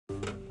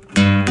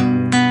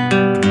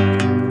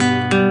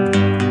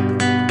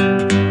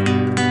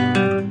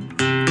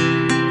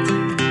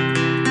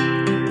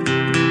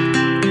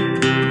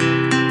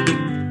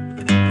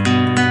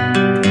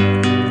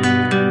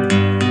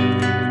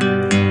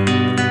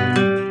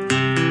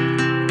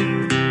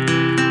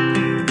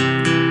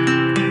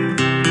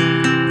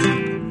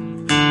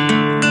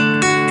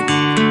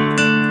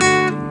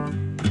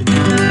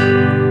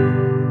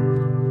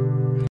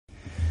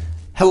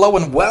Hello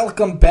and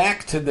welcome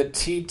back to the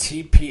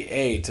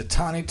TTPA, to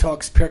Tani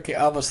Talks Pirkei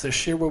Avos, the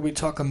shir where we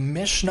talk a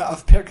Mishnah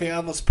of Pirkei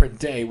Avos per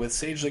day with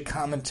sagely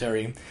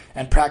commentary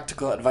and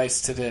practical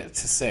advice to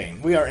say.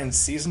 We are in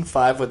season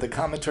 5 with the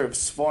commentary of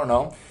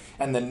Sforno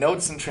and the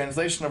notes and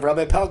translation of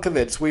Rabbi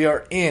Pelkovitz. We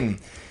are in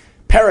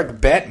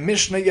Perek Bet,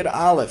 Mishnah Yud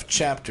Aleph,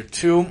 chapter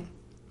 2,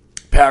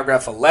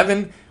 paragraph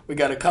 11. We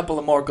got a couple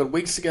of more good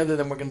weeks together,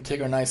 then we're going to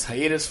take our nice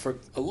hiatus for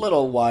a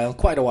little while,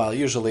 quite a while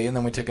usually, and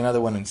then we take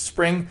another one in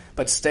spring.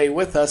 But stay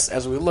with us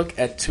as we look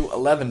at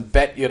 2:11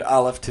 Bet Yud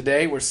Aleph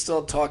today. We're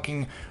still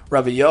talking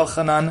Rabbi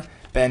Yochanan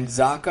ben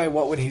Zakkai.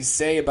 What would he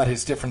say about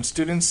his different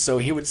students? So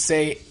he would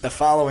say the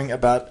following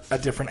about a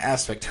different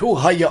aspect. Hu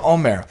haya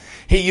omer.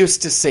 He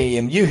used to say,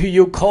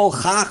 Yuhu kol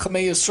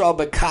chachmei Yisrael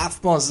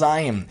bekaf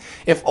mozayim.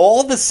 If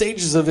all the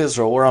sages of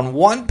Israel were on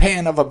one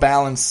pan of a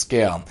balanced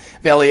scale,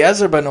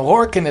 Eliezer ben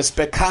Horkenes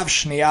bekaf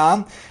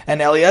shniya,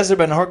 and Eliezer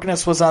ben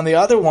Horkenes was on the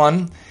other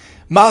one,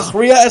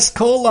 Machria es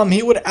kolam,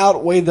 he would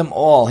outweigh them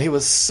all. He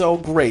was so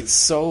great,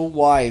 so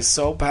wise,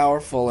 so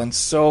powerful, and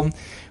so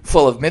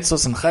full of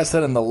mitzvos and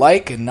chesed and the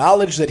like, and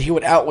knowledge that he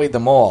would outweigh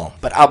them all.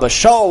 But Abba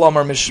Shaul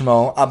Omer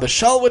Mishmo, Abba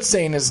Shaul would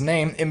say in his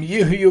name, Im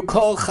Yuhu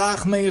kol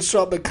chachmei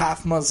Yisrael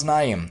bekaf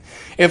maznayim.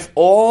 If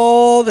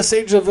all the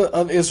sages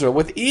of Israel,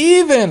 with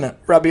even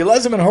Rabbi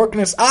Eliezer ben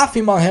Horkenes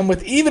afimahem,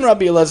 with even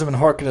Rabbi Eliezer ben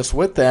Horkenes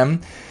with them,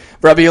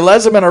 Rabbi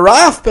Eliezer ben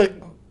Arach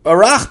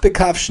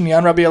bekaf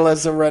shniyan, Rabbi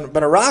Eliezer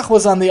ben Arach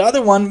was on the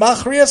other one,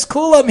 Machrias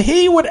kulam,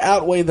 he would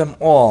outweigh them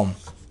all.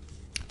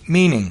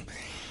 Meaning,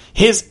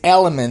 his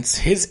elements,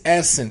 his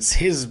essence,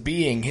 his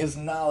being, his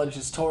knowledge,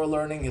 his Torah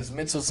learning, his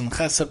mitzvahs and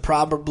chesed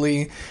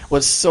probably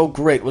was so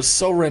great, was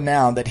so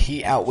renowned that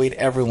he outweighed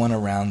everyone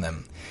around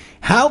them.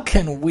 How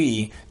can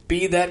we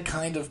be that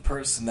kind of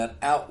person that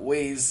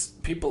outweighs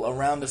people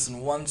around us in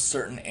one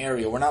certain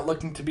area? We're not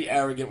looking to be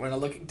arrogant, we're not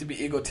looking to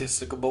be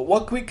egotistical, but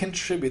what can we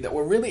contribute that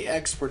we're really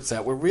experts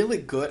at, we're really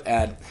good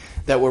at,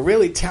 that we're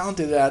really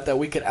talented at, that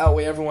we could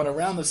outweigh everyone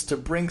around us to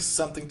bring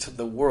something to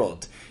the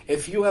world?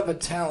 If you have a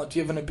talent,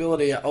 you have an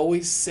ability, I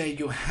always say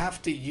you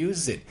have to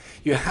use it.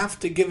 You have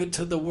to give it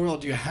to the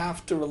world. You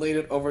have to relate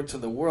it over to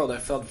the world. I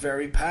felt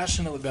very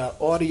passionate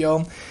about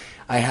audio.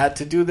 I had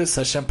to do this.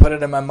 Hashem put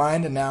it in my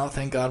mind, and now,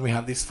 thank God, we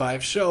have these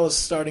 5 shows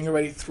starting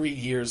already 3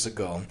 years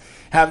ago.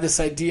 Have this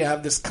idea,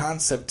 have this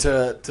concept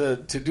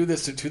to do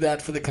this, to do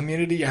that for the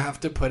community, you have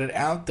to put it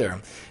out there.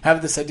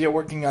 Have this idea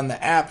working on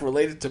the app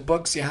related to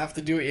books, you have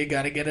to do it, you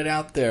got to get it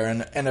out there.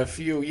 And a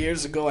few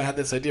years ago, I had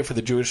this idea for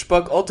the Jewish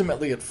book.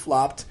 Ultimately, it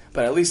flopped,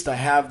 but at least I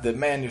have the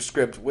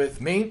manuscript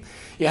with me.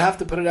 You have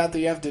to put it out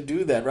there, you have to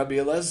do that. Rabbi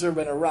Eliezer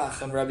ben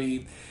Arach and Rabbi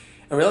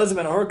Eliezer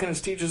ben Horkenes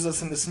teaches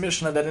us in this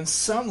Mishnah that in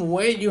some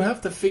way you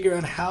have to figure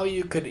out how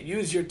you could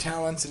use your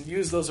talents and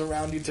use those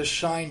around you to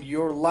shine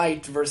your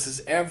light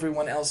versus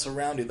everyone else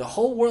around you. The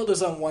whole world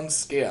is on one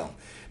scale,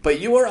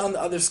 but you are on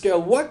the other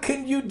scale. What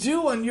can you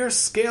do on your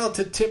scale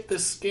to tip the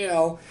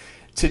scale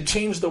to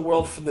change the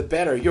world for the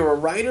better? You're a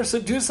writer, so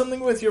do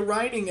something with your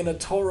writing in a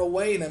Torah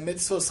way, in a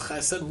mitzvos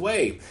chesed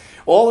way.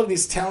 All of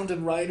these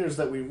talented writers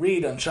that we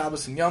read on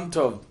Shabbos and Yom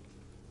Tov,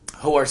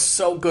 who are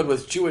so good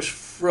with Jewish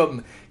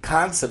frum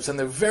concepts, and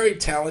they're very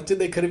talented.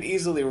 They could have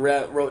easily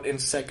wrote in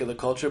secular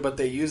culture, but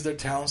they use their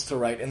talents to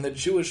write in the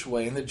Jewish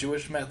way, in the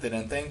Jewish method,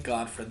 and thank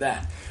God for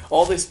that.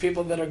 All these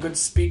people that are good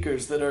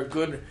speakers, that are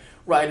good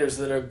writers,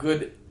 that are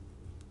good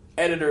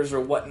editors or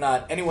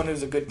whatnot, anyone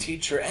who's a good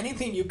teacher,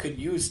 anything you could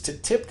use to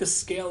tip the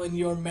scale in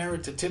your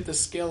merit, to tip the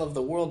scale of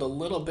the world a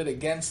little bit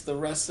against the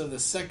rest of the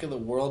secular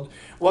world.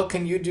 What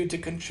can you do to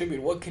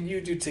contribute? What can you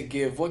do to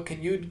give? What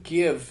can you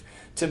give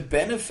to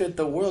benefit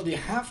the world? You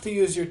have to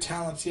use your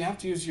talents, you have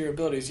to use your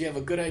abilities. You have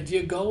a good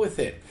idea, go with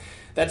it.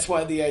 That's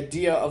why the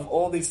idea of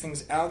all these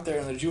things out there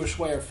in the Jewish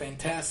way are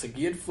fantastic.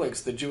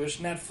 Yidflix, the Jewish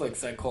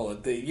Netflix, I call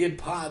it. The Yid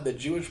Pod, the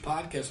Jewish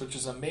podcast, which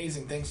is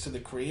amazing thanks to the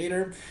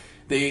creator.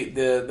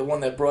 The one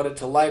that brought it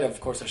to light.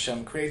 Of course,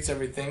 Hashem creates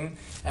everything.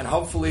 And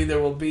hopefully there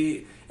will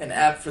be an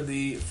app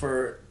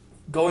for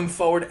going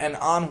forward and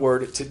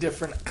onward to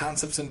different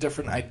concepts and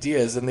different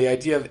ideas. And the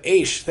idea of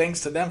Aish,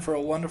 thanks to them for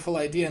a wonderful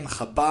idea, and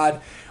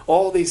Chabad,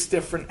 all these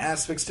different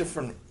aspects,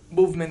 different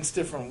movements,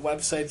 different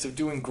websites of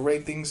doing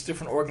great things,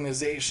 different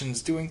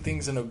organizations doing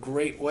things in a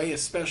great way,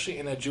 especially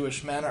in a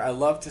Jewish manner. I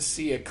love to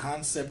see a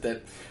concept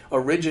that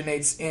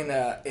originates in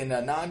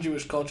a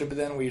non-Jewish culture, but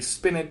then we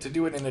spin it to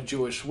do it in a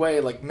Jewish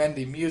way, like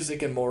Mendy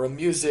Music and Mora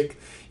Music,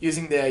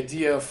 using the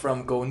idea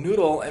from Go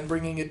Noodle and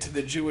bringing it to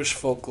the Jewish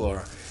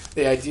folklore.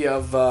 The idea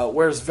of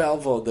Where's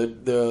Velvo,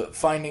 the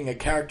finding a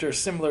character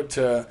similar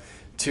to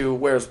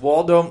Where's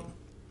Waldo,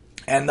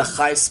 and the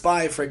Chai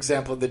Spy, for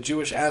example, the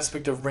Jewish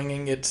aspect of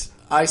bringing it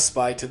I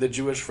Spy to the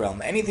Jewish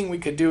realm. Anything we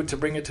could do to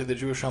bring it to the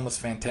Jewish realm is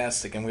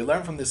fantastic. And we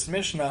learn from this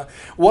Mishnah,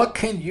 what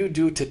can you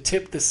do to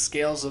tip the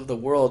scales of the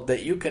world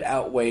that you could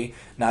outweigh,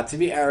 not to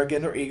be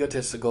arrogant or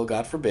egotistical,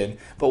 God forbid,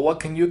 but what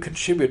can you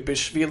contribute?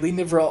 Bishvili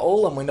nivra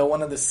olam. We know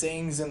one of the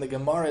sayings in the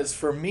Gemara is,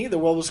 for me, the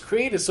world was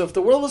created. So if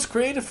the world was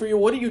created for you,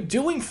 what are you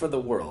doing for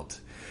the world?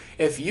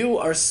 If you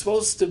are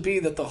supposed to be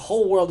that the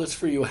whole world is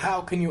for you,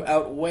 how can you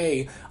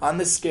outweigh on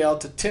the scale,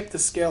 to tip the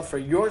scale for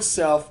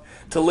yourself,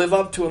 to live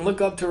up to and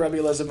look up to Rabbi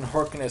Eliezer ben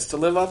Horkinus, to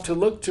live up to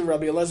look to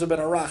Rabbi Eliezer ben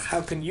Arach?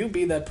 How can you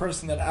be that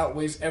person that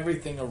outweighs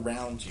everything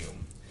around you?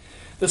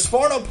 The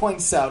Sforno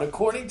points out,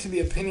 according to the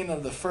opinion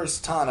of the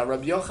first Tana,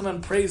 Rabbi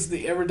Yochanan praised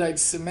the erudite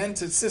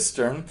cemented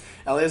cistern,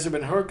 Eliezer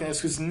ben Horkinus,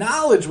 whose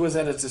knowledge was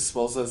at its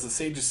disposal, as the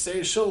sages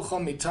say,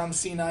 Shulchan mitam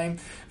Sinai,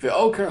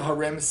 ve'oker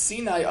harem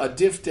Sinai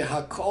adif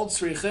dehakol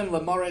tzrichim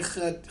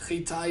lemarech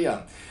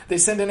chitaya. They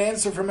send an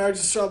answer from Eretz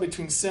Yisrael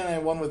between Sinai,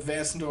 one with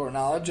vast and Torah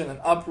knowledge, and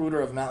an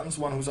uprooter of mountains,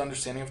 one whose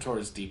understanding of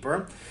Torah is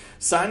deeper.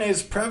 Sinai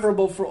is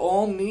preferable for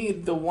all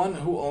need the one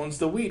who owns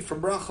the wheat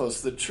from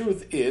brachos. The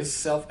truth is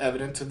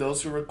self-evident to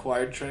those who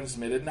require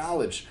transmitted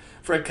knowledge,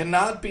 for it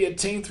cannot be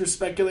attained through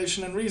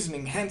speculation and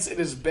reasoning. Hence, it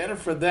is better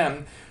for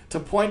them to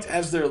appoint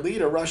as their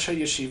leader Rosh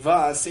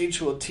HaYeshiva, a sage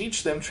who will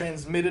teach them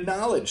transmitted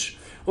knowledge,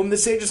 whom the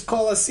sages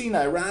call a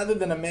Sinai, rather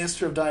than a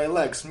master of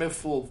dialects,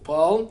 Miful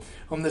Paul,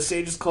 whom the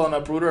sages call an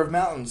uprooter of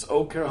mountains,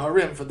 Oker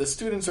Harim, for the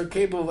students are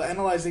capable of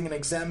analyzing and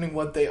examining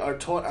what they are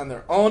taught on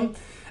their own.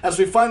 As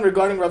we find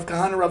regarding Rav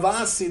Kahana Rav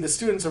Asi, the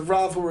students of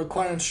Rav who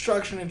require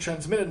instruction in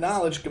transmitted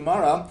knowledge,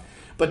 Gemara,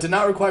 but did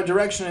not require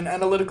direction in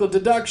analytical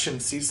deduction,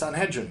 see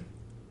Sanhedrin.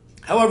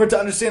 However, to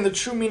understand the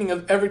true meaning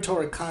of every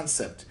Torah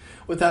concept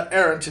without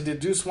error, to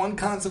deduce one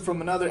concept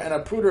from another, an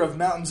uprooter of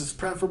mountains is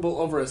preferable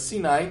over a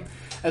Sinai.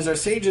 As our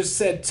sages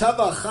said,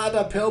 Tava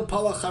chada pel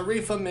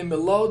palacharifa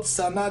mimilot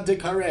sana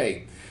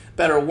dikare.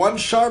 Better one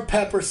sharp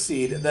pepper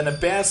seed than a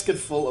basket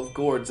full of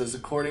gourds, as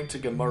according to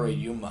Gemara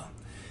Yuma.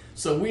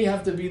 So we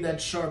have to be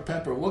that sharp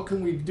pepper. What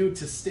can we do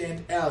to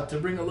stand out, to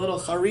bring a little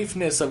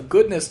harifness of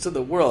goodness to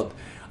the world,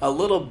 a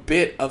little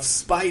bit of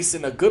spice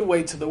in a good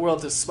way to the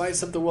world, to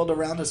spice up the world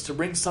around us, to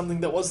bring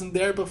something that wasn't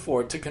there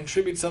before, to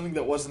contribute something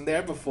that wasn't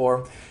there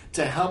before,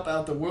 to help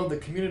out the world, the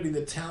community,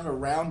 the town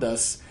around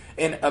us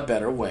in a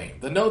better way.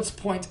 The notes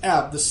point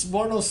out, the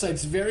Sforno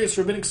cites various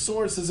rabbinic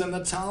sources in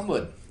the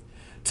Talmud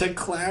to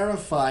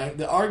clarify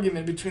the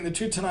argument between the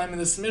two Tanaim in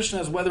this Mishnah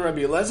as whether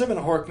Rabbi Eliezer ben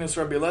Horkinus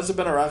or Rabbi Eliezer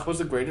ben Arach was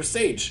the greater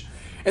sage.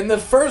 In the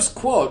first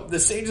quote, the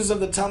sages of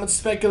the Talmud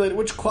speculate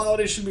which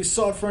quality should be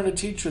sought for in a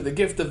teacher, the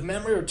gift of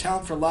memory or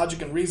talent for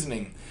logic and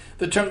reasoning.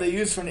 The term they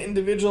use for an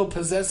individual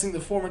possessing the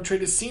former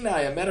trait is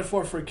Sinai, a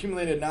metaphor for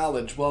accumulated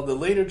knowledge, while the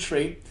later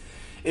trait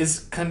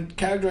is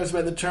characterized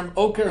by the term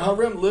Oker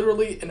Harim,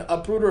 literally an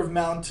uprooter of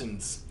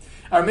mountains.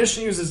 Our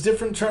Mishnah uses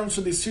different terms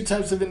for these two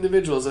types of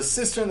individuals. A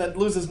cistern that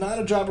loses not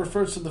a drop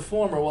refers to the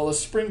former, while a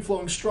spring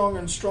flowing stronger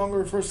and stronger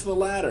refers to the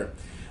latter.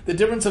 The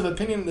difference of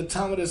opinion in the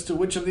Talmud as to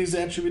which of these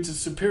attributes is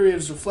superior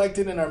is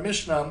reflected in our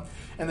Mishnah,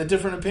 and the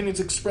different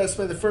opinions expressed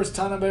by the first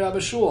Tana by Rabbi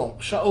Shaul.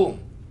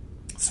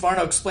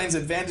 Sforno explains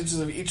advantages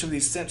of each of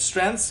these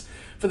strengths.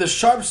 For the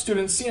sharp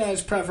student, Sinai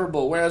is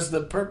preferable, whereas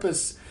the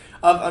purpose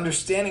of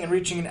understanding and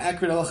reaching an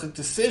accurate halachic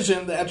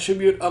decision, the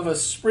attribute of a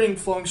spring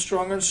flowing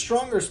stronger and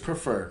stronger is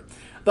preferred.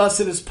 Thus,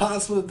 it is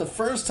possible that the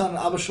first Tana and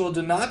Abba Shaul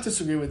do not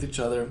disagree with each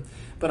other,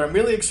 but are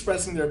merely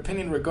expressing their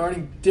opinion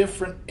regarding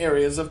different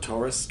areas of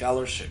Torah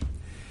scholarship.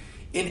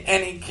 In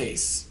any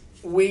case,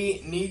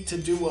 we need to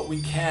do what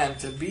we can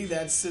to be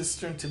that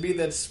cistern, to be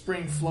that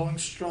spring flowing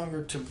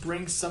stronger, to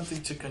bring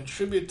something to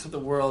contribute to the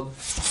world,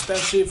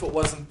 especially if it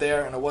wasn't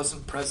there and it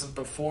wasn't present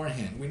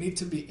beforehand. We need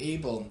to be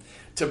able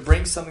to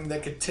bring something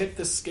that could tip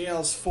the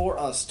scales for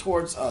us,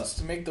 towards us,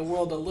 to make the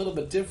world a little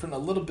bit different, a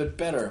little bit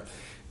better.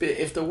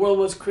 If the world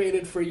was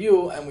created for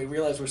you, and we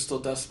realize we're still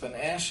dust and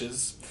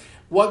ashes,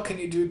 what can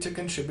you do to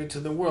contribute to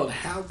the world?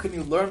 How can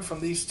you learn from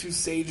these two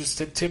sages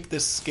to tip the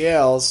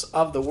scales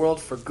of the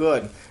world for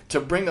good, to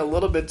bring a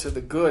little bit to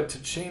the good,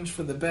 to change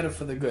for the better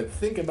for the good?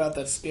 Think about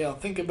that scale.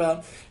 Think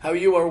about how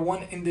you are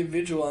one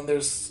individual and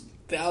there's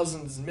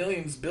thousands,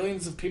 millions,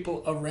 billions of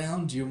people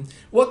around you.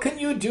 What can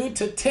you do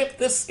to tip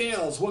the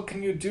scales? What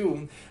can you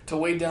do to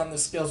weigh down the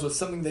scales with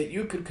something that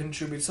you could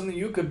contribute, something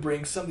you could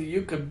bring, something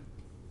you could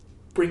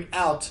bring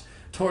out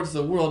towards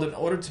the world in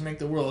order to make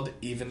the world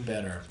even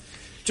better?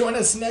 Join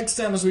us next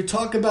time as we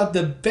talk about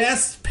the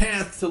best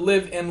path to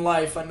live in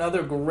life.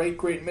 Another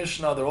great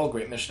Mishnah. They're all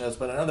great Mishnahs,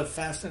 but another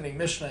fascinating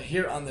Mishnah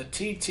here on the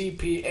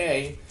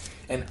TTPA.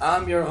 And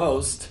I'm your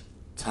host,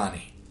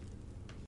 Tani.